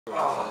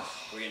Oh,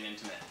 we're getting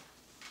intimate.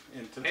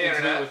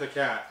 Intimate with a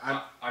cat.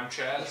 I'm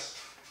Chaz.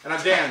 And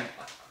I'm Dan.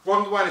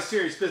 Welcome to Wine is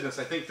Serious Business.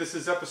 I think this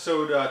is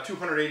episode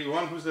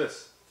 281. Who's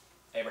this?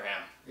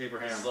 Abraham.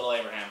 Abraham. This is little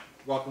Abraham.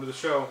 Welcome to the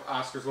show.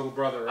 Oscar's little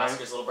brother, right?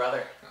 Oscar's little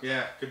brother.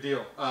 Yeah, good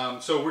deal.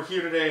 So we're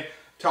here today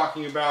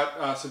talking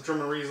about some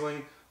German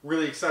Riesling.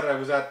 Really excited. I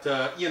was at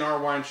E&R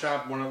Wine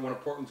Shop, one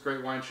of Portland's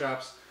great wine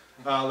shops.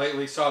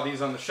 Lately saw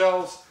these on the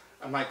shelves.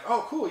 I'm like,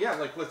 oh, cool, yeah,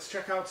 like let's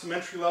check out some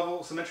entry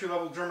level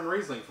German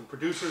Riesling from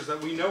producers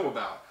that we know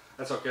about.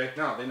 That's okay.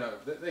 No, they know.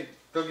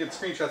 They'll get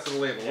screenshots of the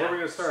label. Yeah. What are we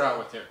going to start out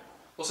with here?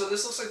 Well, so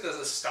this looks like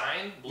the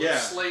Stein Blue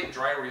Slate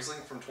Dry Riesling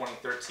from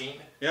 2013.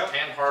 Yep.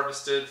 Hand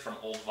harvested from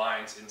old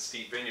vines in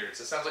steep vineyards.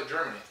 It sounds like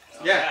Germany.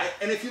 Yeah,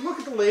 and if you look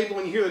at the label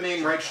and you hear the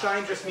name, right,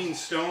 Stein just means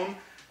stone.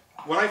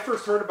 When I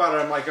first heard about it,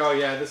 I'm like, oh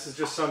yeah, this is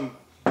just some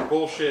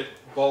bullshit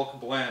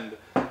bulk blend.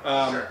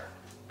 Sure.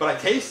 But I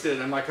tasted it,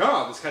 and I'm like,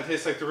 oh, this kind of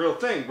tastes like the real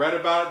thing. Read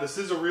about it. This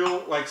is a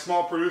real, like,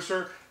 small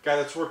producer, guy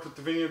that's worked with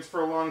the vineyards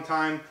for a long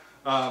time.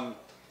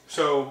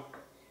 So,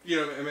 you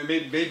know, I mean,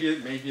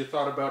 maybe you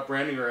thought about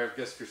branding, or I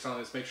guess if you're selling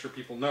this, make sure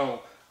people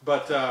know.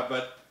 But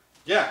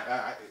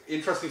yeah,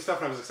 interesting stuff,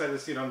 and I was excited to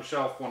see it on the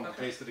shelf. Wanted to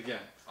taste it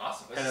again.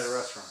 Awesome. And at a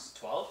restaurant.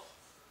 12?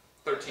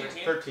 13.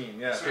 13,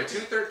 yeah. So we have two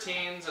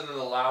 13s, and then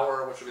the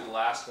Lauer, which will be the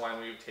last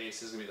wine we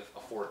taste, is going to be a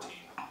 14.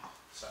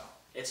 So.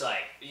 It's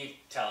like, you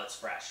tell it's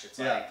fresh. It's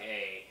Yeah. like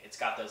it's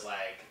got those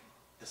like,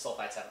 the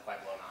sulfites haven't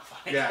quite blown off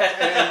on it. Yeah,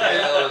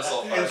 I love the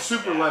sulfites. and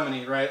super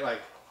lemony, right? Like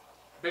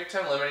Big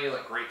time lemony,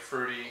 like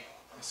grapefruity.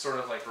 It sort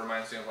of like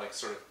reminds me of like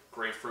sort of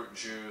grapefruit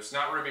juice.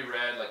 Not ruby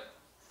red, like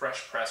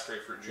fresh pressed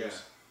grapefruit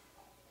juice.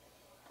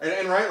 Yeah.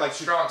 And right, like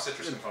Strong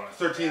citrus component.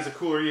 13 is a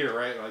cooler year,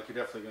 right? Like you're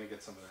definitely going to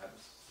get some of that.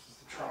 Is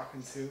the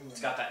Trocken too? It's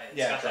got that,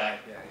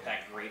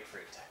 that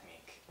grapefruit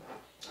technique.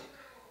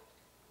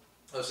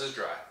 Oh, this is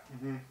dry.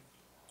 Mm-hmm. I'm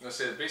going to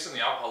say, based on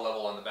the alcohol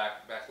level on the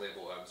back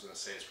label, I was going to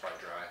say it's probably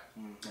dry.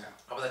 Yeah.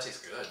 Oh, but that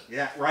tastes good.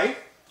 Yeah, right?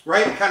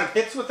 Right? It kind of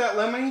hits with that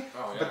lemony,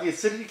 Oh, yeah. but the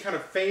acidity kind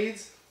of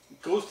fades,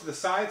 goes to the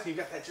sides, and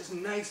you got that just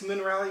nice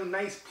minerality,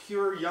 nice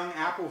pure young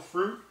apple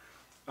fruit.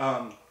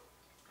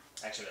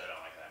 Actually, I don't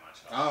like that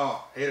much at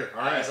all. Oh, hater. All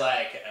I right. was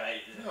like,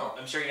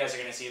 I'm sure you guys are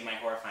going to see my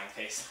horrifying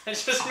face. I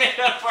just made,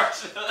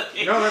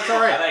 unfortunately. No, that's all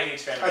right. I'm not a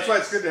huge fan of That's why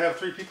it's good to have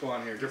three people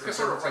on here. It's Different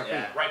sort of sorts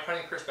like food. ripe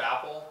honey crisp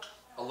apple,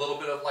 a little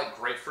bit of like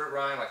grapefruit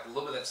rind, like a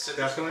little bit of that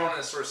citrus Definitely. component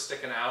is sort of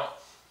sticking out.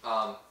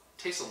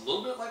 Tastes a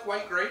little bit like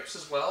white grapes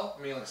as well.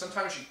 I mean, like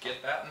sometimes you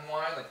get that in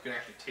wine, like you can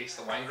actually taste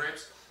the wine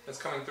grapes that's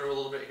coming through a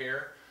little bit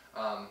here.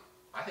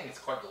 I think it's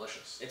quite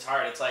delicious. It's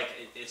hard. It's like,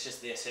 it's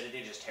just the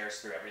acidity just tears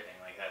through everything.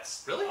 Like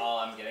that's Really? all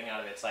I'm getting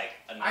out of it. It's like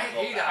a 9-volt I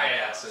hate battery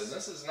high almost. acid.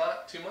 This is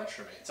not too much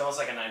for me. It's almost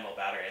like a 9-volt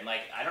battery. And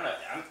like, I don't know,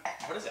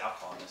 what is the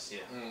alcohol in this too?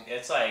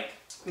 It's like,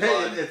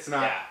 It's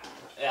not.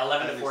 yeah,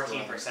 11 to At least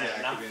 14%. yeah,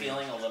 and it I'm could be.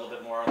 feeling a little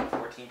bit more on the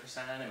 14%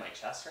 in my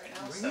chest right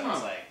now. So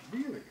it's like,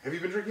 Really? Have you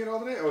been drinking it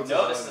all day? Oh, it's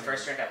no, all this is the day.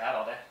 first drink I've had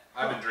all day.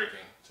 I've been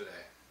drinking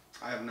today.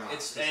 I have not.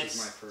 It's- this is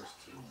my first.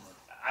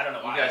 I don't know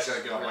why. You guys it's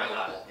gotta get on my really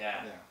hot. level.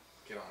 Yeah.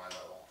 Get on my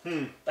level.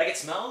 Like it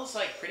smells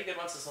like pretty good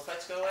once the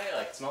sulfites go away.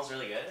 Like it smells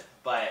really good,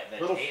 but the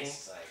Little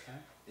taste is like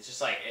it's just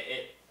like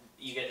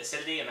you get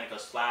acidity and then it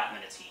goes flat and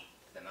then it's heat.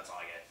 Then that's all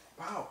I get.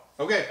 Wow.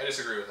 Okay. I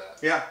disagree with that.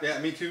 Yeah,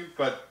 me too.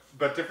 But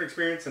different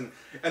experience, and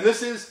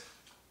this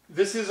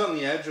is on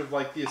the edge of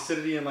like the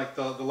acidity and like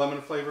the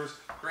lemon flavors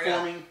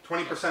forming.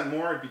 20%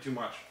 more, it'd be too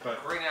much.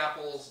 But green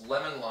apples,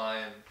 lemon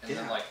lime, and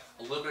then like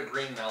a little bit of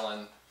green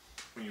melon.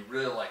 When you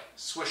really like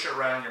swish it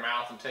around your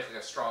mouth and take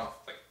like a strong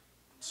like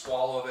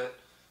swallow of it.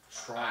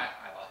 strong.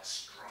 I like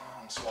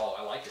strong swallow.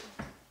 I like it.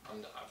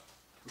 I'm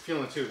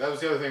feeling it too. That was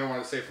the other thing I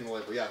wanted to say from the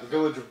label. Yeah, the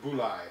village of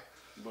Bulai.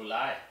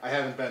 Bulai. I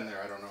haven't been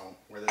there. I don't know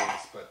where that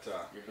is, but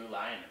You're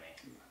Bulai to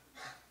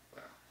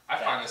me. I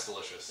find this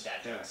delicious.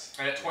 Dad jokes.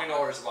 And at $20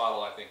 a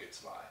bottle, I think it's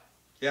buy.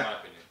 In my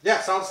opinion. Yeah,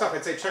 solid stuff.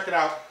 I'd say check it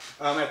out.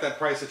 At that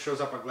price, it shows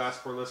up on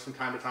Glassdoor list from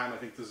time to time. I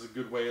think this is a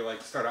good way to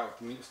like start out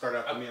the meal,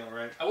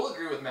 right? I will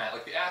agree with Matt.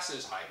 Like the acid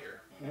is high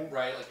here,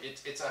 right? Like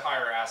it's a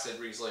higher acid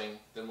Riesling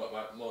than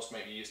what most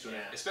might be used to,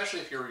 especially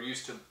if you're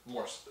used to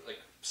more like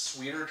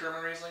sweeter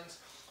German Rieslings.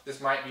 This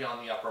might be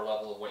on the upper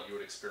level of what you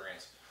would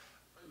experience.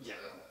 Yeah.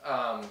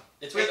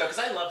 It's weird though because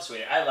I love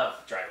sweet. I love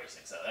dry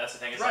Rieslings though. That's the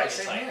thing. It's Right, like, it's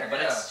same like, here, but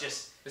yeah. it's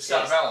just It's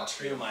got balance.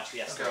 too much.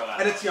 Yes, Okay. throw out.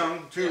 And it's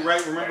young too,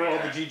 right? Remember all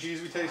the Yeah.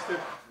 GGs we tasted,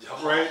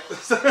 Oh. right?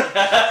 So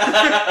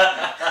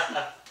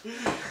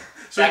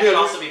That could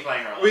also be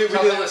playing a role. we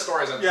Tell did the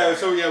stories. we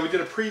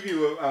did a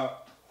preview of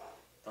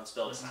Don't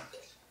spill this time.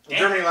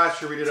 Germany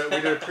last year. We did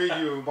a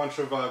preview of a bunch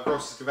of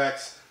Grosses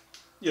Gewächs,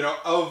 you know,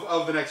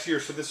 of the next year.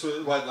 So this was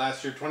what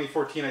last year,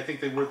 2014. I think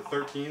they were the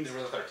 13s. They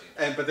were the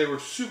 13th. But they were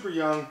super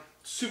young,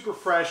 super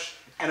fresh,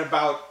 and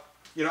about,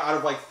 you know, out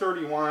of like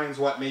 30 wines,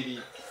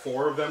 maybe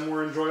 4 of them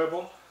were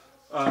enjoyable,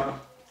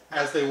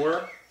 as they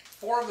were.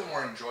 4 of them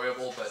were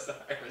enjoyable,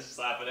 but I was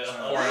slapping it on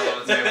 4 on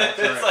the table.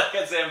 It's like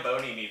a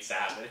Zamboni needs to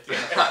happen.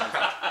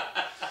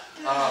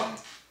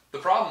 The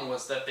problem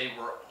was that they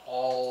were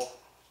all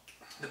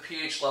The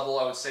pH level,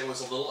 I would say, was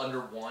a little under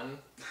 1.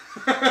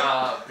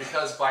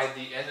 Because by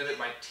the end of it,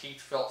 my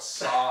teeth felt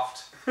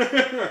soft.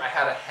 I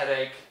had a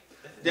headache.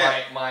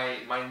 Yeah.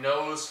 My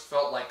nose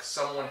felt like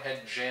someone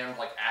had jammed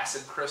like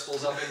acid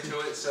crystals up into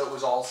it, so it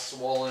was all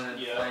swollen and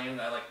inflamed.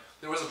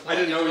 There was a point I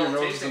didn't know your nose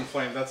was tasting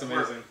inflamed. That's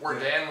amazing. Where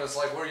Dan was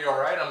like, "Were you all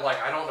right?" I'm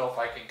like, "I don't know if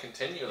I can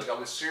continue." Like I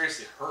was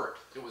seriously hurt.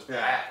 It was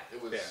bad.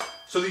 It was. Yeah.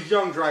 So these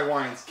young dry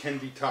wines can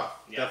be tough.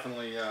 Yeah.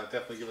 Definitely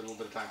give it a little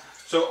bit of time.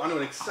 So onto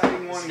an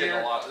exciting one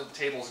here. A lot. The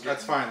table's getting.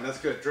 That's fine. That's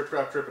good. Drip,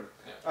 drop, dripping.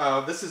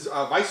 Yeah. This is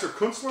Weiser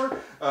Kunstler.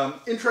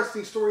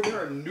 Interesting story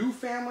there. A new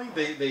family.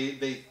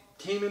 They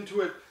came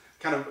into it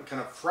kind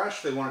of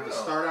fresh. They wanted to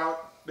start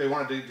out. They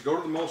wanted to go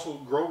to the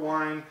Mosel, grow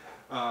wine.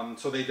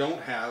 So they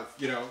don't have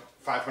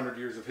 500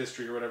 years of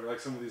history or whatever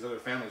like some of these other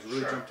families.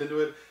 Really jumped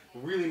into it.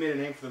 Really made a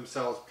name for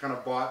themselves. Kind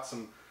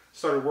of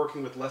started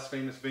working with less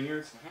famous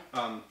vineyards.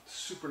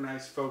 Super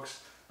nice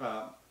folks.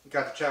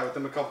 Got to chat with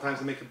them a couple times.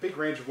 They make a big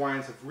range of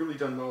wines. Have really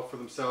done well for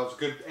themselves.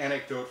 Good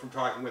anecdote from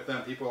talking with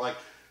them. People are like,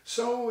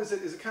 so is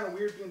it kind of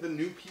weird being the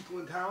new people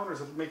in town, or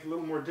does it make it a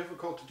little more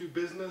difficult to do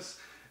business?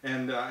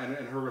 And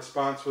her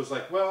response was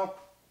like, well,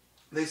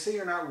 they say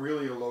you're not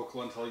really a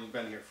local until you've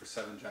been here for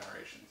 7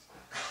 generations.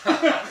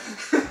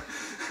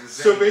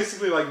 So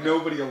basically, like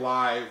nobody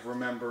alive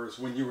remembers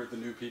when you were the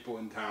new people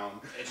in town,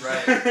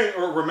 Right?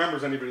 or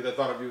remembers anybody that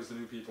thought of you as the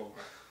new people.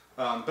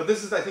 But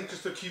this is, I think,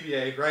 just a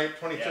QBA, right?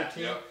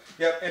 2013. Yeah,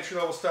 Yep, entry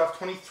level stuff,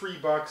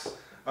 $23.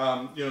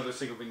 Their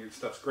single vineyard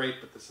stuff's great,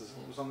 but this is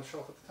what was on the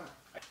shelf at the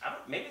time.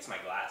 Maybe it's my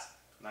glass.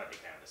 I'm not a big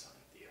fan of this one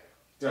either.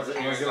 You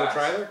want to give it a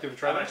try there? Give it a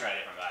try. I'm gonna try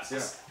different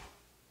glasses.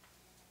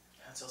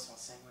 Yeah. That still smells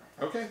the same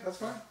way. Okay, that's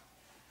fine.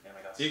 Yeah,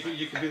 my glass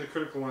You can be the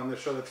critical one on this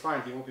show. That's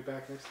fine. He won't be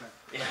back next time.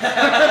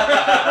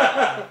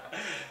 Yeah.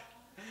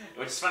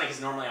 Which is funny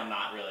because normally I'm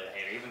not really the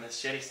hater. Even the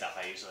shitty stuff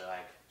I usually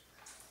like.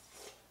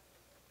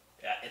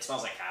 Yeah, it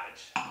smells like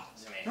cabbage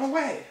to me. No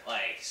way.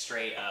 Like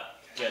straight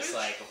up, just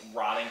like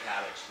rotting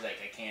cabbage. Like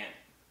I can't.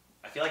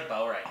 I feel like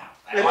Bo right now.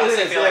 It I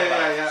honestly is, feel like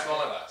Bo. Smell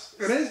my glass.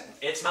 It is.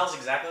 It smells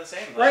exactly the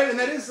same. Right, and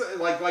that is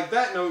like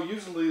that note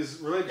usually is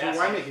related to Yeah,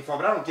 winemaking file,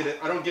 but I don't get it.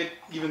 I don't get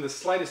even the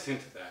slightest hint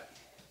of that.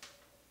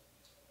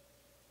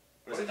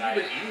 What have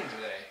you been eating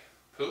today?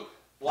 Poop?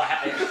 Well,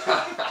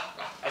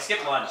 I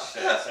skipped lunch, so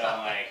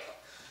I'm like,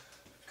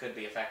 could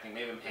be affecting.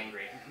 Maybe I'm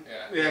hangry.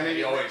 Yeah,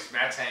 maybe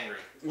Matt's hangry.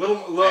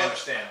 I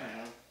understand.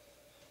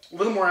 A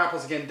little more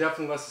apples again.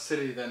 Definitely less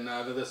acidity than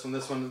this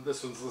one.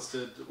 This one's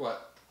listed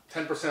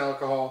 10%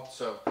 alcohol,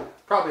 so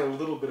probably a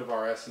little bit of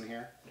RS in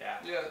here. Yeah.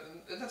 Yeah,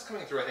 and that's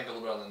coming through. I think a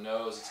little bit on the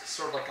nose. It's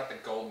sort of like got the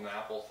golden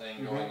apple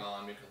thing going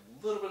on. Maybe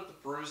a little bit of the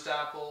bruised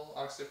apple,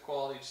 oxidative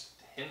quality, just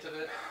a hint of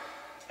it.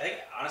 I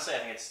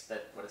think it's the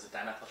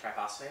dimethyl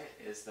triphosphate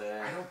is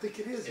the. I don't think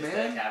it is, the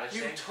man. cabbage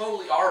You thing.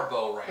 totally are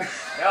Bo right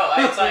now.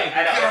 No, it's like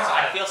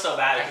I feel so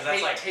bad because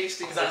that's like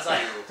tasting. because I was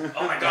like,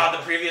 oh my god,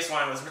 the previous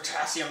one was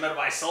potassium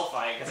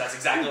metabisulfite because that's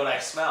exactly what I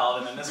smelled,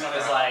 and then this one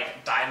is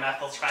like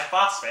dimethyl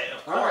triphosphate.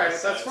 Of course, All right,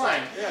 so that's it's fine.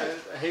 like- Yeah,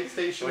 a hate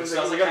station. We Which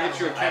gotta smells get like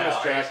you a apple. I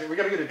chemist know, right? jacket. We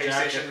gotta get a Hate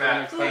jacket. station for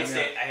Matt. next time,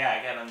 Yeah,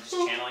 again, I'm just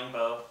channeling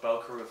Bo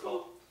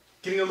Carufo.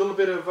 Getting a little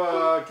bit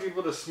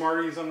of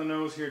Smarties on the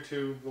nose here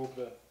too. A little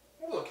bit.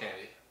 A little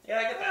candy. Yeah,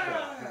 I get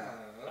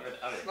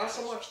that. Not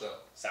so much though.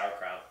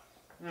 Sauerkraut.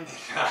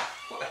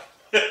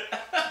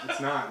 It's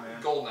not,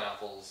 man. Golden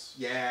apples.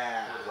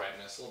 Yeah. A little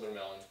ripeness, a little bit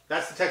of melon.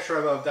 That's the texture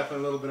I love.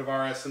 Definitely a little bit of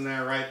RS in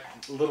there, right?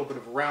 A little bit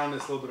of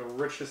roundness, a little bit of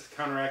richness to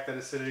counteract that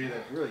acidity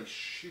that really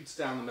shoots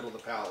down the middle of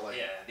the palate. Like,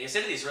 Yeah, the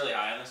acidity is really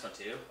high on this one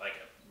too. Like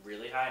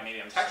really high. Maybe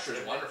I'm. just Texture's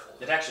sensitive. wonderful.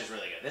 The texture's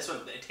really good. This one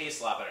it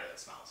tastes a lot better than it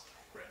smells.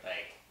 Right.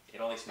 Like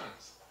it only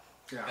smells.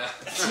 yeah.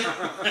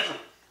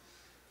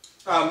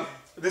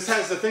 This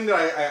has the thing that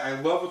I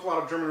love with a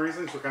lot of German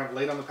Rieslings. We're kind of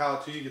late on the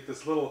palate too. You get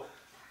this little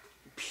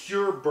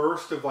pure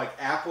burst of like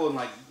apple and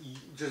like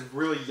just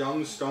really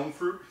young stone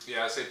fruit.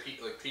 Yeah, I say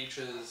like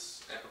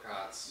peaches,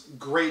 apricots.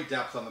 Great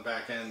depth on the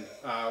back end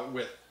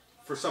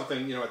for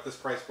something at this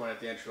price point at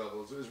the entry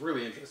level is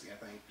really interesting. I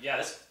think.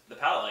 Yeah, the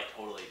palate like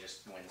totally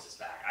just wins this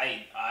back.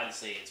 I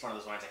honestly, it's one of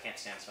those wines I can't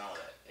stand the smell of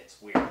it.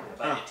 It's weird,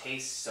 but it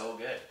tastes so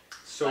good.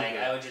 So like good.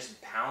 I would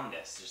just pound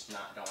this, just don't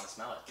want to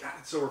smell it. God,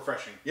 it's so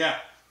refreshing. Yeah.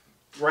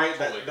 Right,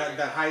 Totally that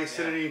high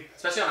acidity, Yeah.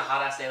 Especially on a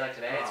hot ass day like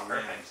today, it's Oh,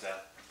 perfect. man. So.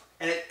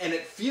 and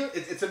it feels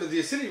the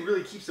acidity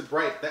really keeps it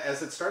bright. That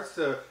as it starts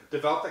to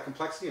develop that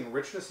complexity and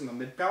richness in the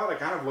mid palate, I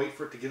kind of wait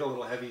for it to get a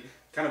little heavy,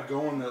 kind of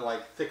go in the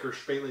like thicker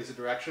Spätlese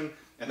direction,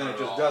 and then Not it at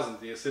just all. doesn't.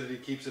 The acidity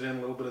keeps it in, a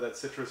little bit of that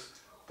citrus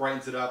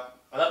brightens it up.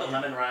 I love the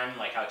lemon rind,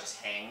 like how it just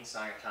hangs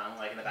on your tongue,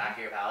 like in the back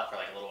of your palate for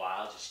like a little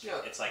while.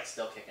 It's like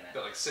still kicking it.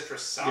 Got like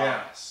citrus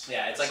sourness.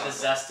 Yeah, it's like the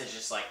Something. zest is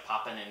just like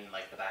popping in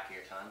like the back of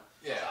your tongue.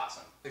 Yeah. It's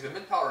awesome. Like the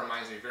mid palate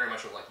reminds me very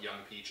much of like young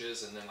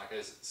peaches, and then like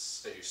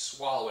as you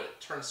swallow it, it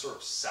turns sort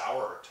of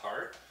sour or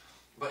tart,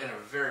 but in a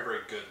very very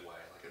good way.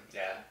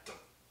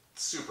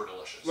 Super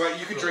delicious. Right,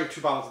 you could Really- drink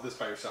 2 bottles of this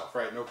by yourself,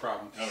 right? No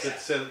problem. Oh,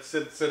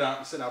 Sit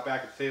out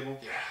back at the table.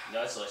 Yeah.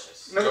 No, it's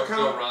delicious. No,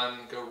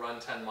 Go run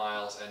 10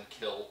 miles and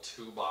kill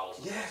 2 bottles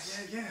of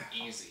this. Yeah.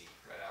 Easy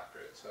right after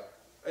it. So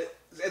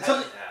It's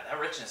something. That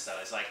richness though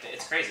is like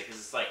it's crazy because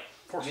it's like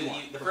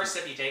the first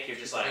sip you take, you're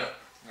just like,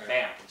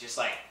 bam, it just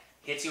like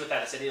hits you with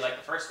that acidity like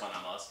the first one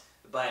almost.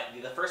 But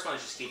the first one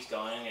just keeps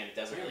going and it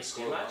doesn't really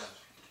do much.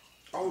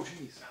 Oh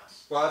jeez.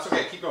 Well, that's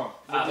okay. Keep going.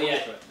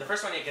 The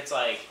first one it gets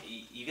like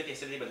you get the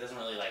acidity, but it doesn't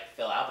really like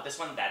fill out. But this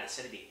one, that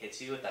acidity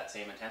hits you with that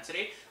same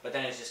intensity, but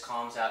then it just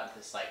calms out into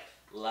this like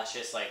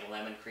luscious like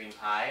lemon cream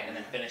pie, and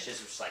then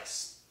finishes with like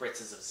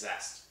spritzes of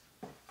zest.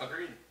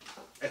 Agreed.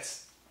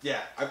 It's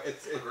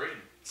agreed.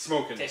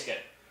 Smoking. Tastes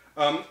good.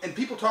 And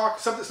people talk.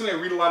 Something I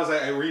read a lot is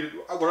I read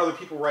what other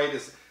people write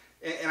is.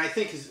 And I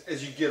think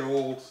as you get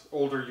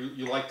older,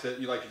 you like to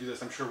do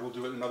this. I'm sure we'll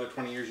do it in another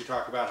 20 years. You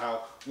talk about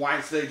how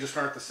wines today just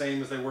aren't the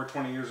same as they were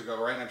 20 years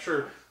ago, right? And I'm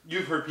sure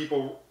you've heard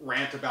people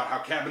rant about how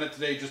Cabernet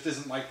today just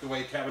isn't like the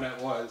way Cabernet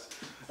was.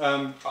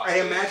 I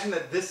imagine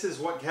that this is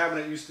what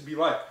Cabernet used to be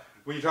like.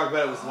 When you talk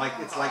about it,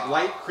 it's like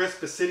light, crisp,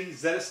 acidic,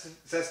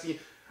 zesty.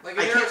 Like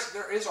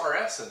there is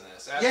RS in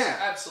this.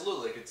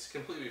 Absolutely. It's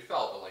completely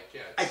felt, but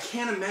I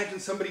can't imagine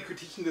somebody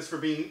critiquing this for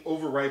being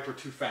overripe or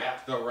too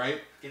fat, though, right?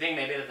 Do you think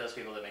maybe that those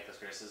people that make those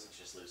criticisms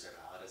just lose their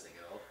palate as they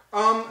get old?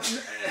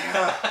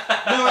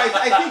 No,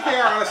 I think they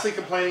are honestly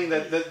complaining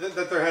that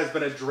there has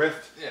been a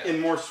drift in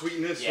more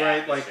sweetness,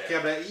 right? Like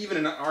Cabernet, even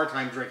in our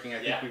time drinking,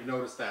 I think we've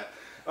noticed that.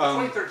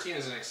 2013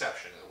 is an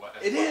exception.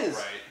 It is,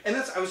 right? And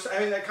I was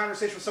having that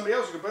conversation with somebody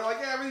else, but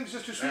like, everything's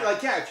just too sweet.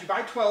 Like, if you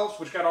buy 12s,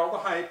 which got all the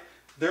hype,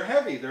 they're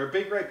heavy. They're a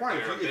big ripe wine.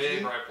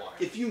 Ripe wine.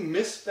 If you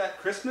miss that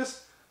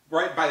crispness,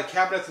 right, by the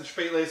Cabinets and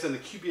Spätlese and the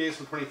QBAs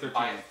from 2013.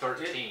 By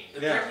 13. The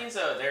 13s,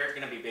 though, they're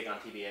going to be big on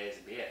TBAs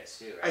and BAs,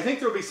 too, right? I think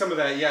there'll be some of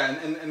that,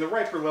 and the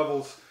riper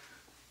levels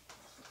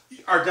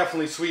are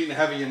definitely sweet and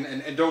heavy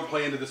and don't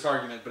play into this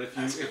argument. But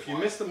if you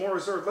miss the more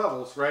reserved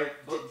levels, right,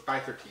 by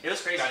 13. It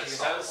was crazy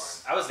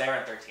because I was there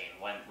in 13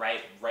 when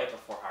right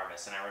before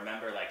harvest, and I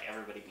remember like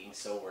everybody being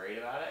so worried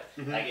about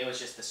it. Mm-hmm. Like it was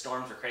just the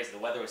storms were crazy. The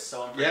weather was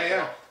so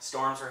unpredictable.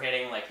 Storms were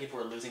hitting. Like people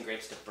were losing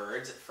grapes to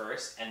birds at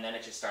first, and then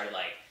it just started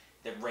like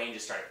the rain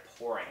just started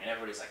pouring, and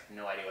everybody's like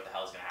no idea what the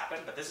hell is going to happen.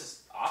 But this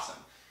is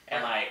awesome,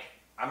 and like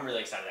I'm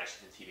really excited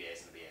actually for the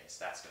TBAs and the BAs.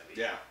 That's going to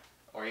be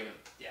or even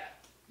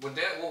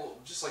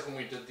just like when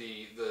we did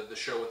the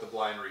show with the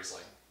blind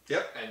Riesling.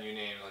 Yep. And you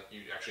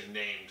actually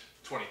named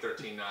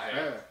 2013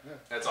 Nahe.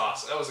 That's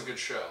awesome. That was a good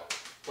show.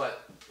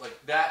 But like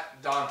that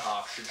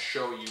Donhoff should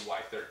show you why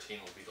 13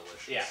 will be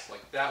delicious. Yeah.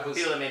 Like that was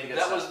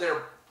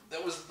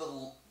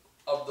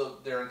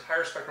their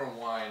entire spectrum of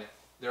wine,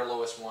 their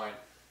lowest wine,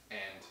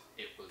 and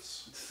it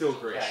was still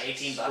great. Yeah,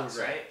 $18,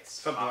 right?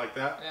 Something like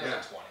that.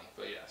 Yeah, 20.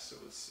 But yes,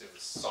 it was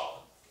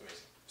solid.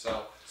 Amazing.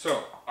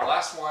 So our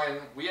last wine,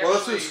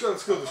 let's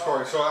go to the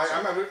story. So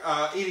I'm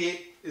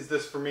 88 is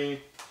this for me.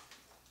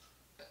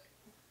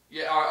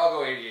 Yeah, I'll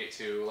go 88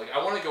 too. Like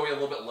I want to go a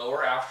little bit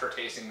lower after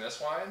tasting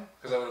this wine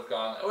because I would have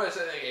gone. I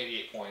said like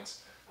 88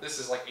 points. This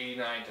is like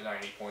 89 to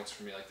 90 points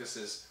for me. Like this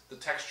is the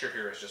texture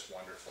here is just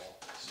wonderful.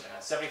 So,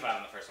 75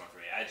 on the first one for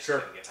me. I just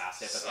couldn't get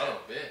past it. But son of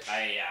a bitch.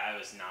 I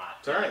was not.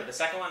 It's all right. The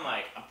second one,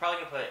 like I'm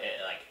probably gonna put it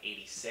at like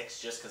 86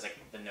 just because like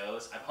the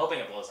nose. I'm hoping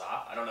it blows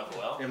off. I don't know if it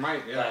will. It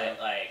might, yeah.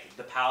 But like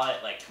the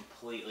palate, like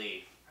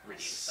completely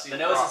redeems stuff. The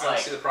nose is like.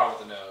 I see the problem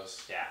with the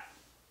nose. Yeah.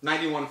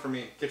 91 for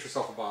me. Get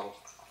yourself a bottle.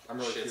 I'm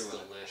really Shit's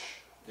feeling it. delish.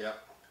 Yeah. What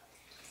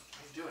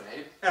are you doing,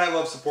 Abe? And I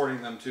love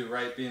supporting them too,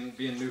 right? Being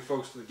new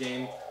folks to the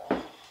game.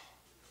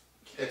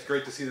 It's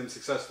great to see them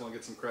successful and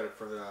get some credit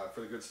for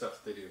the good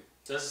stuff that they do.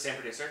 So this is the same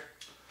producer,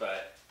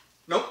 but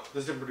nope,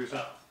 this is a different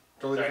producer.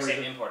 Totally sorry, different.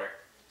 same importer.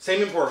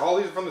 Same importer. All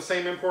these are from the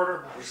same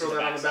importer. We'll show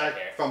that on the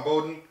back. From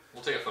Bowden.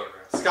 We'll take a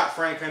photograph. Scott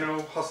Frank, I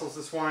know, hustles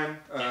this wine.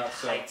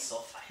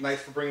 So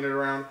nice for bringing it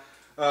around.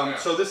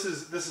 So this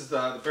is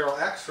the Barrel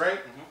X, right?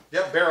 Mm-hmm.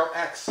 Yep, Barrel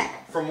X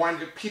from wine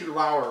Peter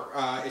Lauer.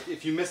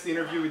 If you missed the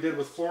interview we did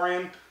with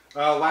Florian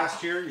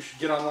last year, you should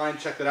get online,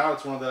 check that out.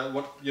 It's one of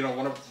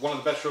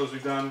the best shows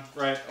we've done,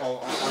 right?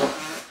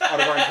 Out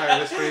of our entire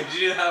history. Did you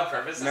do that on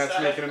purpose? Matt's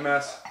making a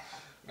mess.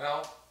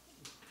 No,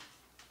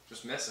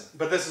 just missing.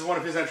 But this is one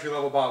of his entry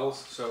level bottles,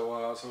 so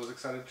I was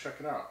excited to check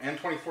it out. And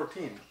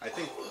 2014, I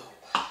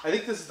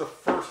think this is the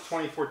first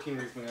 2014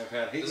 Riesling I've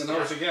had. Hating the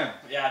nose again.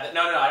 Yeah,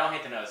 no, I don't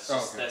hate the nose. It's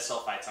just the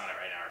sulfites on it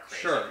right now are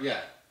crazy. Sure,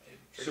 yeah.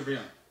 Super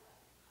young.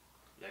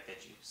 You like that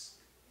juice?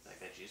 You like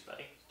that juice,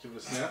 buddy? Give it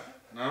a sniff?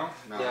 No?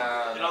 No.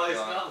 Yeah. It always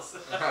smells.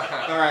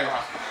 All right.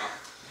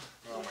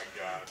 Oh my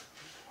god.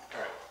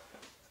 All right.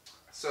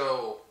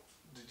 So,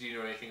 do you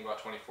know anything about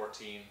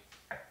 2014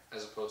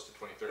 as opposed to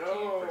 2013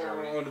 for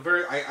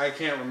Germany? I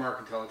can't remark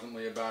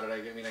intelligently about it.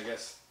 I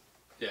guess,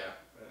 yeah.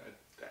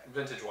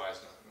 Vintage-wise,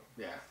 nothing.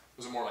 Yeah.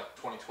 Was it more like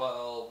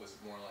 2012? Was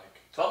it more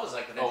like 12 was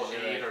like the vintage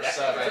 08 or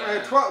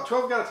 7?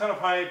 12 got a ton of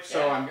hype,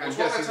 so I'm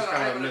guessing it's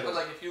kind of middle. But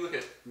like if you look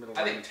at,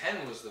 I think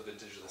 10 was the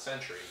vintage of the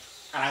century.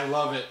 And I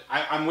love it.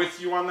 I'm with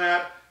you on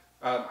that.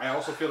 I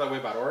also feel that way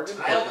about Oregon.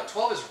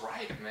 12 is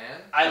ripe,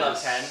 man. I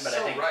love 10, but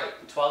so I think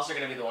 12s are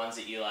going to be the ones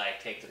that you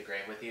like take to the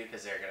grave with you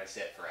because they're going to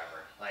sit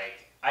forever.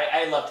 Like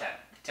I love 10.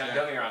 Don't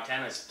get me wrong,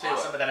 10 was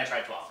awesome, but then I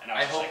tried 12, and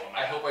I was like, oh my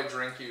God. I hope I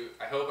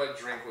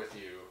drink with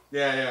you.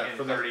 Yeah,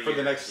 for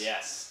the next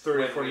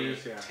 30, 40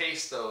 years. Yeah.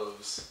 Taste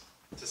those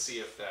to see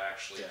if they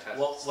actually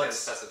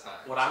test the time.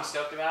 What I'm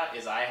stoked about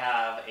is I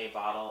have a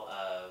bottle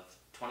of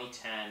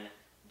 2010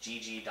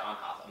 GG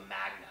Donhoff, a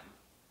Magnum.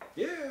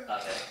 Yeah.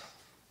 Of it.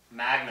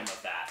 Magnum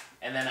of that.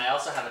 And then I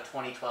also have a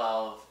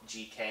 2012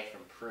 GK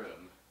from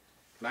Prüm.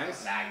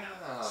 Nice. Magnum.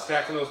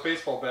 Stacking those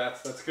baseball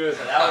bats. That's good.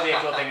 So that would be a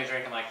cool thing to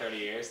drink in like 30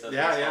 years. Those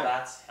baseball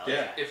bats. Hell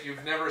yeah. If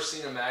you've never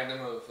seen a Magnum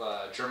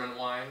of German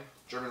wine,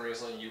 German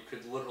Riesling, you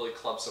could literally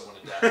club someone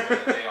to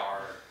death. They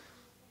are.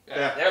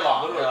 Yeah, they're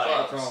long.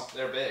 Literally clubs.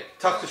 They're big.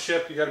 Tough to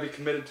ship. You got to be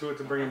committed to it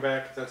to bring them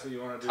back if that's what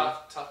you want to do.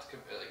 Tough to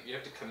you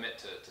have to commit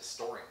to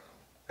storing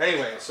them.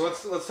 Anyway, so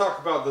let's talk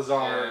about the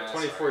Saar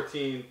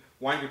 2014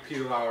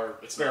 Weingut-Peterlauer barrel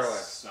aged. It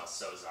smells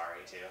so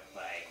Saar-y too.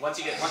 Like once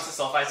the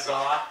sulfites go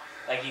off,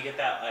 like you get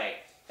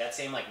that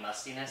same like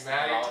mustiness.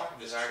 Matt, you're talking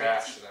just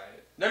trash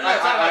tonight.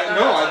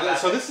 No.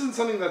 So this isn't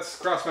something that's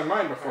crossed my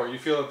mind before. You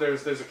feel that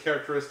there's a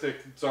characteristic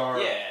Saar.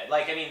 Yeah,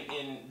 like I mean,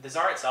 in the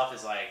Saar itself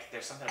is like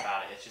there's something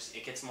about it. It's just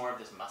it gets more of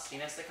this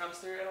mustiness that comes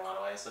through in a lot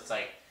of ways. So it's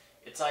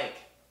like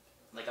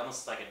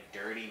almost like a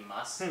dirty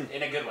must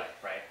in a good way,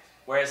 right?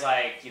 Whereas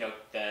like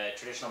the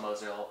traditional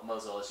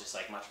Mosel is just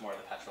like much more of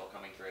the petrol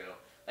coming through.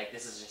 Like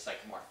this is just like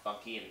more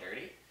funky and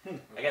dirty.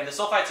 Again, the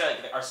sulfites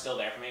are still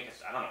there for me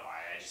because I don't know why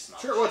I just smell.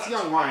 Sure, well it's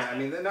young wine. I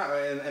mean, they're not,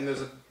 and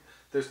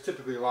there's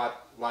typically a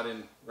lot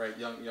in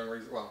young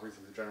Rieslings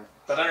in general.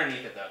 But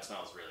underneath it though, it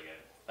smells really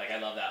good. Like I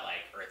love that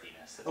like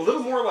earthiness. A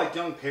little more like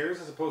young pears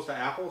as opposed to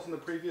apples in the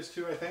previous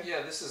two, I think.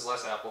 Yeah, this is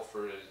less apple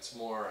fruited. It's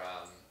more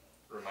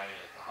reminding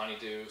me of the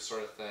honeydew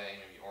sort of thing,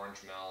 maybe orange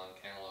melon,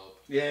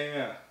 cantaloupe.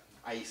 Yeah.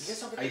 Ice. You guys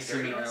don't get the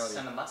dirtiness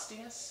and the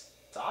mustiness?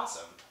 It's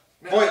awesome.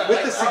 Boy,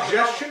 with the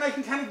suggestion, I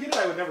can kind of get it.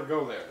 I would never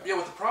go there. Yeah,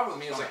 what the problem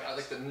with me is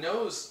like the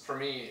nose for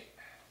me,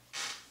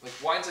 like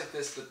wines like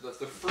this, the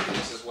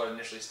fruitiness is what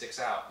initially sticks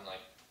out, and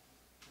like.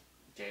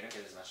 Yeah, you don't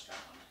get as much time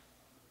on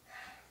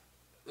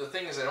it. The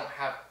thing is, I don't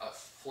have a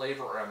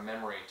flavor or a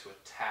memory to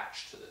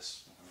attach to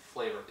this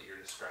flavor that you're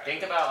describing.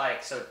 Think about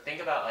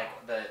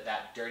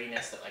that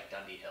dirtiness that like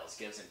Dundee Hills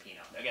gives in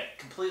Pinot. Again,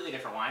 completely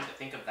different wine, but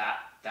think of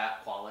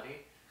that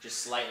quality just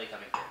slightly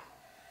coming through.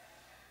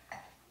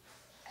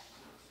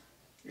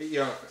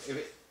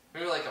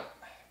 Maybe like a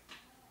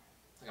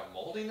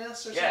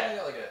moldiness or something.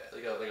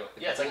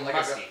 It's like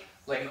musty,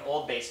 like an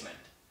old basement.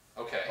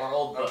 Okay. Or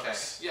old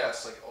books. Okay.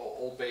 Yes, like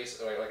old base,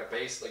 like a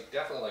base, like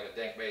definitely like a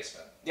dank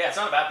basement. Yeah, it's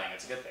not a bad thing.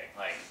 It's a good thing.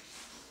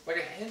 Like a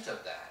hint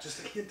of that. Just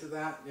a hint of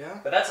that, yeah.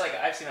 But that's like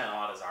I've seen that in a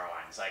lot of Saar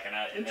wines,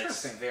 and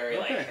it's very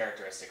like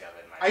characteristic of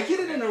it. I get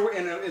it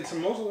in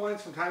some Mosel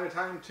wines from time to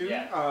time too.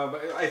 Yeah.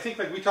 But I think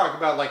like we talk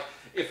about like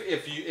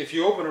if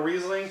you open a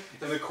Riesling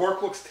and the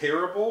cork looks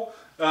terrible,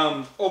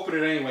 open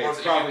it anyway.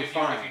 It's probably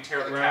fine. If you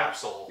tear the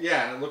capsule.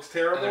 Yeah, and it looks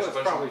terrible. And it's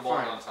probably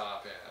fine on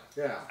top.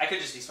 Yeah. I could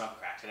just be smoking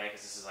crack today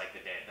because this is like the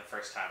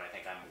first time I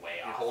think I'm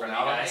way off holding from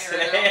out you guys on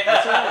me today.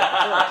 That's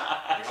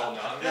right. You're holding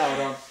on.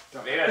 No,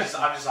 don't. Maybe I'm just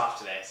off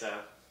today. So.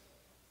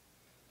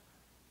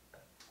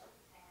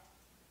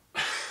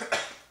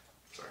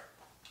 Sorry.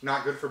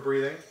 Not good for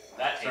breathing.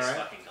 That tastes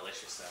fucking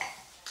delicious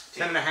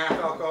though.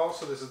 10.5 alcohol,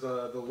 so this is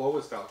the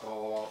lowest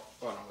alcohol.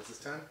 Oh no, was this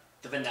 10?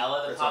 The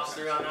vanilla that pops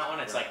through on that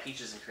one, it's like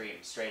peaches and cream,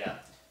 straight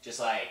up.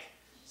 Just like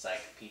it's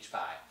like peach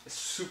pie. It's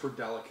super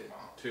delicate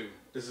too.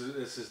 This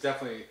is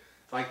definitely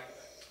like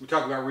we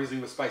talk about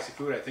Riesling with spicy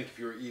food. I think if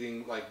you were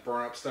eating like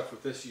burn up stuff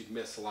with this, you'd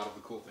miss a lot of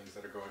the cool things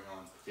that are going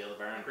on. Feel the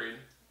burn. Agreed.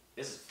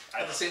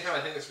 At the same time,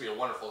 I think this would be a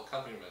wonderful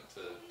accompaniment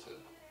to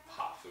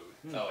hot food.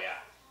 Oh yeah.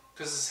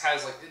 Because this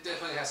has it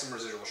definitely has some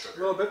residual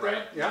sugar. A little bit,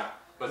 right? Yeah.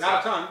 But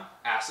not a ton.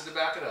 Acid to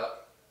back it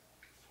up.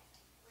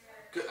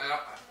 Good,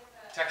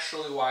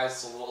 texturally wise,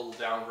 it's a little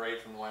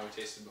downgrade from the wine we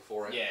tasted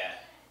before it. Yeah.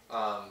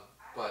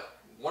 But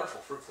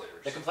wonderful fruit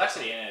flavors. The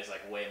complexity in it is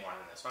like way more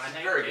than this one. I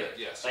think. Very good.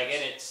 Yes. Like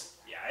and it's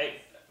I'm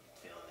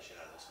feeling the shit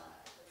out of this one.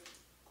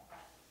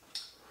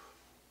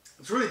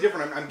 It's really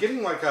different. I'm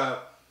getting like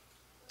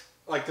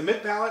the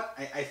mid palate.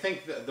 I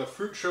think the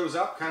fruit shows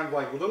up kind of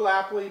like a little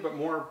appley, but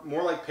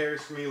more like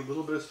pears for me. A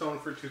little bit of stone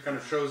fruit too kind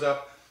of shows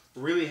up,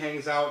 really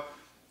hangs out,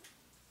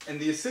 and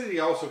the acidity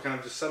also kind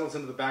of just settles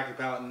into the back of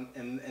the palate.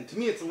 And to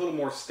me, it's a little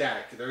more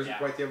static. There isn't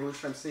quite the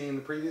evolution I'm seeing in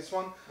the previous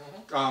one,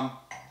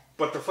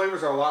 but the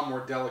flavors are a lot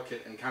more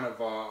delicate and kind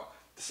of.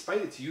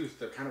 Despite its youth,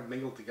 they're kind of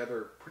mingled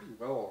together pretty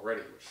well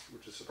already,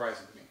 which is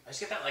surprising to me. I just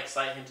get that like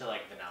slight hint of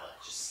like vanilla,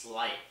 just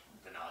slight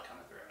vanilla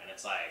coming through, and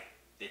it's like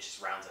it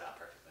just rounds it out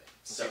perfectly.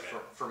 So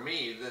good. For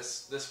me,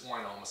 this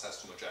wine almost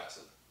has too much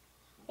acid.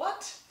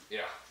 What?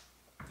 Yeah.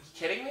 Are you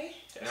kidding me?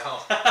 No.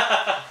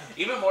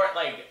 Even more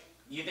like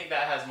you think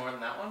that has more than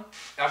that one?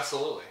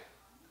 Absolutely.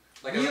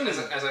 Like really? as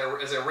I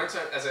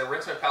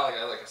rinse my palate,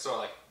 I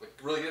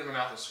really get it in my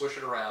mouth and swish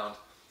it around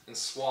and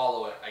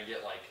swallow it. I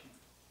get like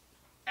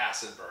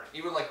acid burn.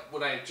 Even like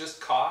when I just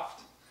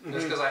coughed,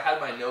 Just because I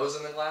had my nose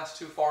in the glass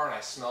too far and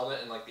I smelled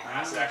it, and like the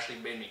acid actually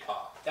made me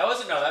cough. That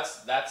wasn't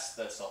that's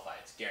the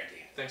sulfites, guaranteed.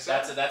 Think so?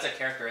 That's a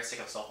characteristic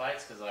of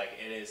sulfites because like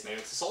it is. Maybe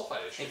it's a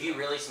sulfite issue. If you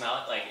really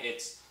smell it, like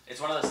it's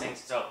one of those things.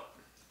 So,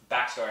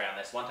 backstory on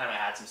this: one time I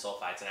had some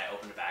sulfites and I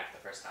opened a bag for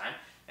the first time,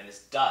 and this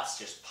dust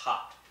just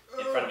popped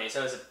in front of me. So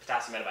it was a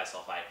potassium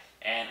metabisulfite,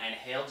 and I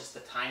inhaled just the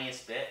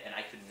tiniest bit, and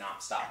I could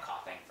not stop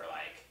coughing for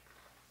like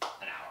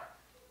an hour.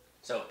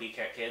 So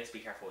kids, be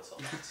careful with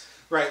sulfites.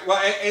 Right. Well,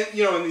 and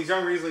you know, in these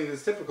young Rieslings,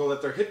 it's typical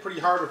that they're hit pretty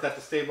hard with that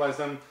to stabilize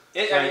them.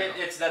 That's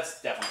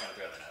definitely going to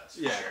throw the nose.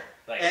 For sure.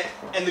 Like,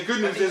 and the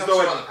good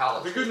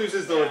news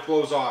is though it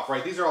blows off.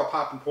 Right. These are all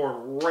pop and pour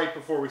right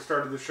before we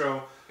started the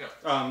show.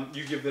 Yeah.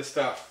 You give this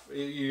stuff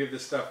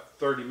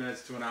 30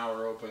 minutes to an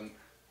hour open.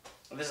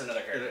 Well, this is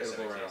another characteristic.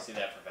 You see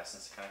that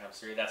effervescence kind of comes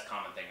through. That's a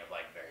common thing of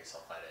like very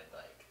sulfited,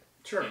 like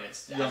sure.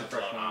 It's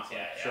blown off.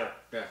 Sure.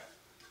 Yeah.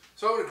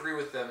 So I would agree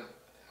with them.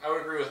 I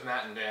would agree with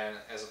Matt and Dan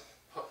as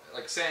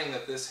like saying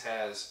that this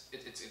has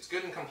it's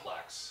good and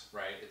complex,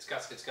 right? It's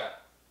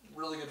got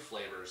really good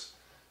flavors.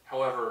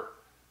 However,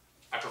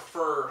 I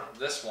prefer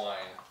this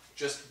wine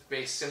just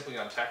based simply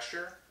on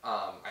texture.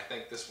 I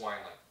think this wine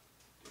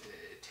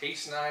it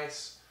tastes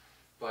nice,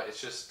 but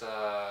it's just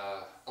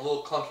a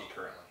little clunky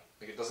currently.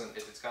 Like it doesn't.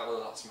 It's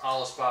got some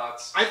hollow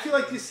spots. I feel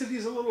like the acidity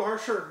is a little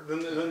harsher than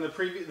the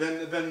previous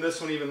than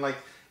this one even. Like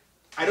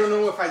I don't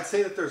know if I'd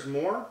say that there's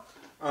more,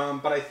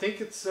 but I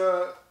think it's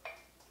got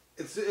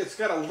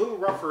a little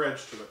rougher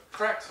edge to it.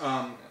 Correct.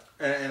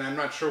 And I'm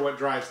not sure what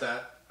drives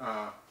that,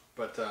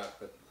 but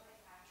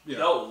you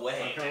know. No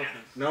way. Okay.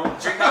 No.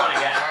 Drink that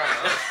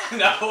one again.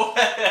 No.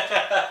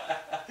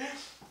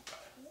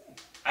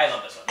 I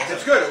love this one.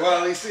 It's good.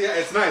 Well, at least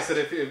it's nice that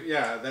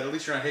that at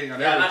least you're not hating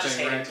on everything, not just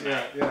hating right?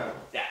 tonight.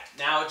 Yeah.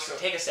 Now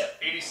take a sip.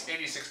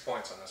 86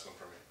 points on this one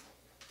for me.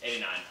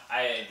 89.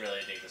 I really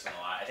dig this one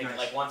a lot. I think nice.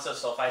 Like once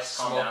those sulfites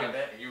calm down a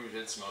bit. You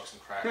did smoke some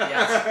crack.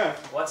 Yes.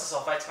 Once the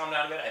sulfites calm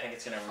down a bit, I think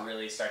it's going to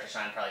really start to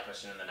shine. Probably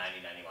pushing in the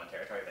 90-91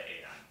 territory, but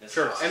 89.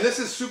 Sure. And this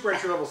is super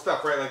entry level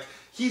stuff, right? Like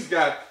he's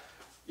got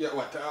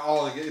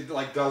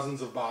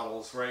dozens of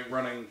bottles, right?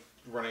 Running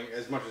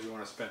as much as you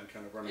want to spend,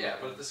 kind of running. Yeah,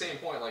 but at the same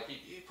point, like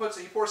he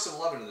pours some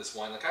love into this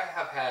wine. Like I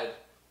have had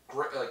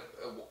great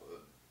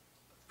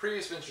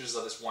previous vintages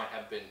of this wine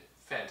have been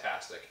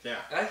fantastic. Yeah.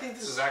 And I think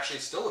this is actually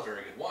still a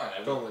very good wine. I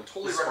would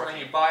totally It's recommend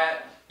you buy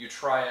it, you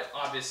try it.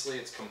 Obviously,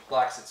 it's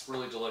complex, it's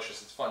really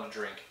delicious, it's fun to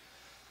drink.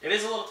 It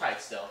is a little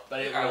tight still, but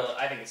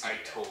I think it's I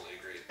good. totally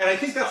agree. And I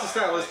think that's a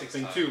stylistic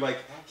thing too. Like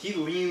he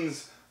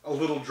leans a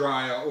little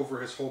dry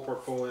over his whole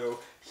portfolio.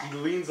 He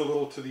leans a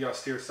little to the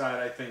austere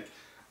side, I think.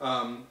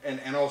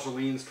 And also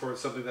leans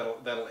towards something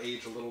that'll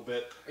age a little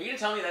bit. Are you gonna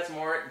tell me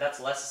that's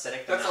less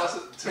acidic than that's less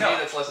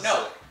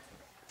acidic.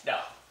 No.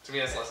 To me,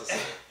 that's less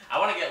acidic. I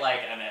want to get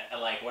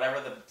like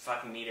whatever the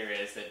fucking meter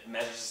is that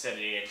measures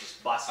acidity and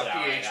just bust it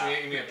out. pH,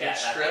 you mean a pH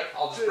strip?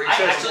 I'll just bring I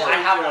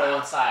have one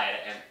outside.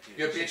 And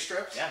you have pH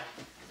strips? Yeah.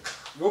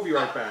 We'll be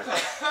right back.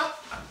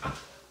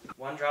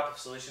 1 drop of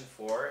solution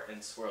 4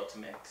 and swirl to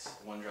mix.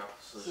 1 drop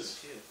of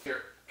solution 2.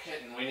 Here,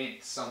 kitten, we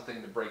need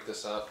something to break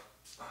this up.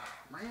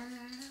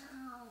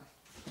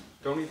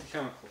 Don't eat the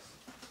chemicals.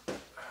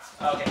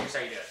 Okay, here's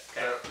how you do it.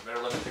 Okay. Better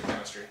limit the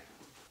chemistry.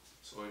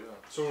 So what are we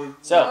doing?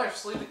 So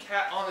just leave the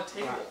cat on the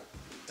table.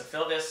 To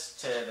fill this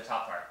to the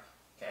top part.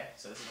 Okay,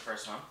 so this is the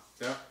first one.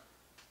 Yeah.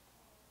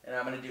 And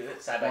I'm going to do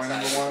it side by Point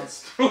side. number 1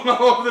 still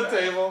all over the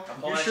table.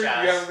 I'm You sure you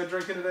haven't been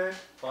drinking today?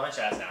 Pulling my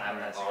chest now. I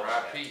haven't had All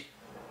right, Pete.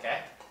 Okay,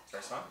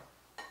 first one.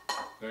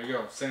 There you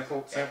go.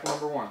 Sample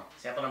number 1.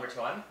 Sample number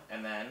 1,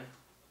 and then...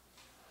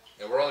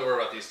 Yeah, we're only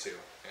worried about these 2.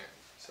 Okay,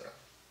 so.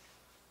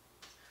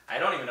 I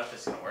don't even know if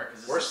this is going to work.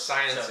 We're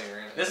sciencing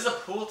right now. This is a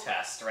pool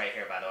test right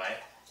here, by the way.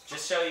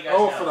 Just so you guys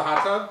know. Oh, for the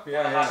hot tub?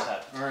 Yeah, hot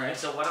tub. All right. And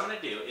so what I'm going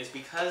to do is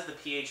because the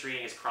pH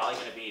reading is probably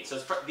going to be...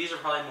 So these are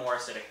probably more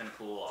acidic than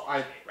pool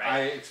already, right? I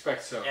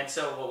expect so. And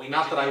so what we need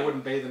Not to that do, I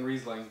wouldn't bathe in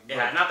Riesling.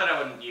 Yeah, not that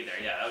I wouldn't either.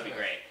 Yeah, that would be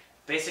great.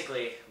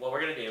 Basically, what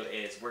we're going to do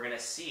is we're going to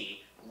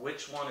see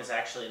which one is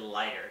actually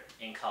lighter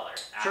in color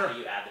after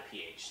you add the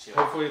pH to it.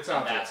 Hopefully it's and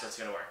obvious. that's what's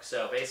going to work.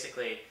 So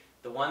basically,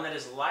 the one that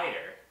is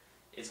lighter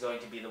is going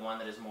to be the one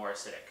that is more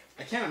acidic.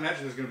 I can't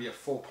imagine there's going to be a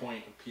full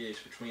point of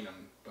pH between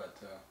them, but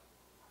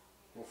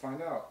we'll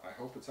find out. I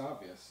hope it's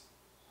obvious.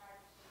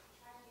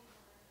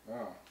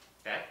 Oh.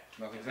 Okay.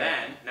 Nothing's Then,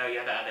 happening. no, you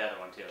have to add the other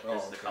one too.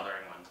 This is the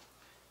coloring one.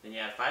 Then you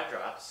add 5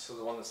 drops. So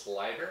the one that's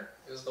lighter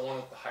is the one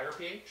with the higher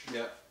pH?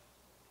 Yeah.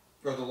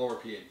 Or the lower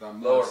pH. The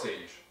Lower acidic.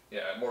 pH.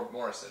 Yeah,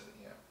 more acidity,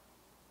 yeah.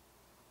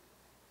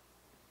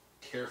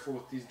 Careful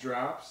with these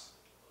drops.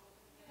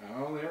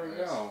 Oh, there we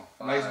Nice. go.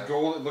 5. Nice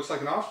gold. It looks like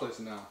an Auslese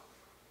now.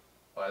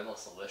 Oh, it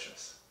looks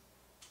delicious.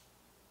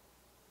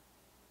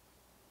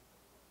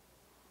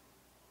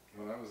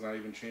 Well, that was not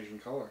even changing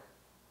color.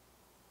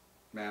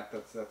 Matt,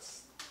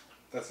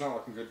 that's not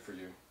looking good for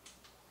you.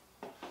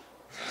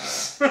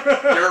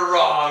 You're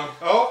wrong.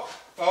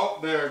 Oh,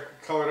 they're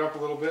colored up a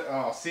little bit.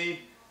 Oh, see?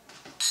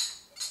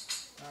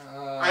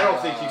 I don't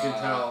think you can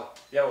tell.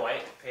 You have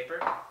white paper?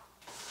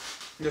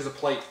 There's a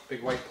plate,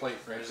 big white plate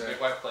right There's there. a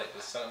big white plate.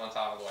 Just set them on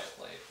top of the white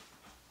plate.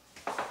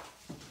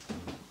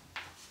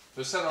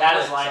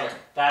 That is lighter.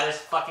 That is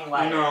fucking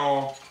lighter.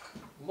 No.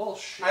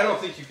 Bullshit. I don't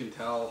think you can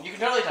tell. You can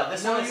totally tell.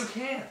 This one is... you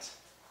can't.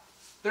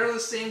 They're the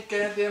same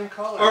goddamn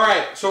color. All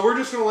right, so we're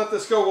just going to let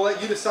this go. We'll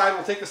let you decide.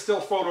 We'll take a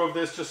still photo of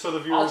this just so the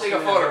viewers I'll take a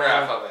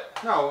photograph of it.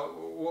 No,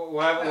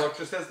 we'll have a look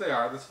just as they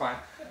are. That's fine.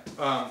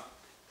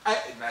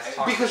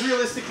 Because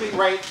realistically,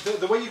 right,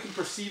 the way you can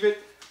perceive it,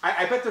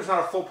 I bet there's not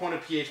a full point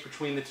of pH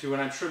between the two,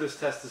 and I'm sure this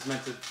test is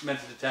meant to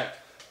detect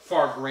a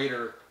far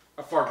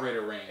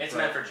greater range. It's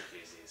right? meant for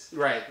jacuzzis.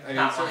 Right. I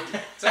mean, so,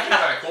 it's actually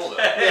kind of cool though.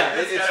 yeah,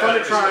 it's fun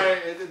to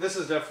try. This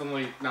is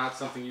definitely not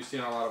something you see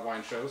on a lot of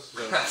wine shows.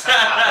 So,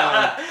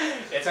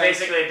 it's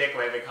basically a dick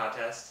waving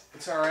contest.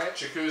 It's all right.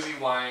 Jacuzzi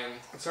wine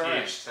It's all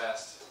right. pH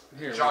test.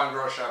 Here, John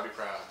Grosh, I'll be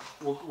proud.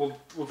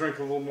 we'll drink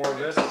a little more of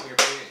this. Your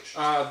pH.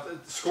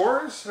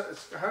 Scores?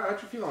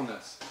 How'd you feel on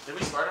this? Did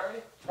we score it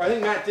already? I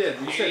think Matt did.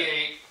 You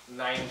 88,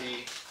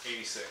 90,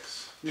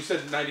 86. You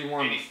said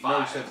 91. 85. No,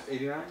 you said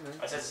 89. Right?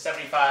 I said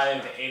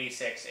 75,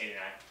 86, 89.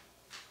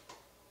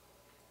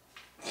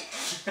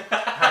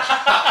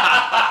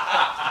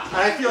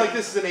 And I feel like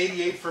this is an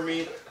 88 for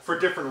me for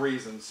different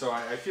reasons. So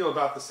I feel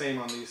about the same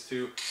on these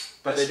two,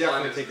 but they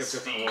definitely take up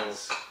different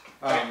roles.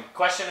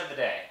 Question of the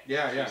day.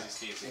 Yeah.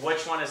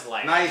 Which one is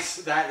lighter? Nice.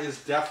 That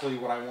is definitely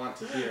what I want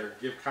to hear.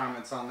 Give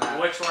comments on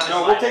that. Which one is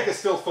No, lighter? we'll take a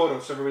still photo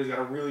so everybody's got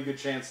a really good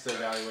chance to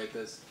evaluate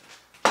this.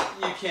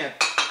 You can't.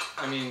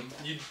 I mean,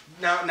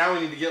 now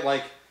we need to get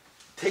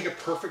take a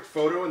perfect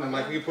photo and then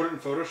we can put it in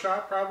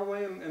Photoshop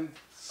probably and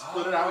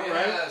split it out,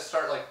 right? Yeah,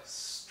 start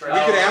We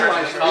could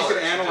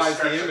analyze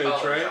the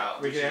image, right?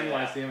 Out. We could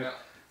analyze the image. Yeah.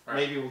 Right.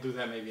 Maybe we'll do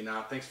that, maybe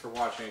not. Thanks for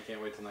watching. I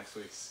can't wait till next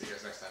week. See you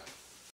guys next time.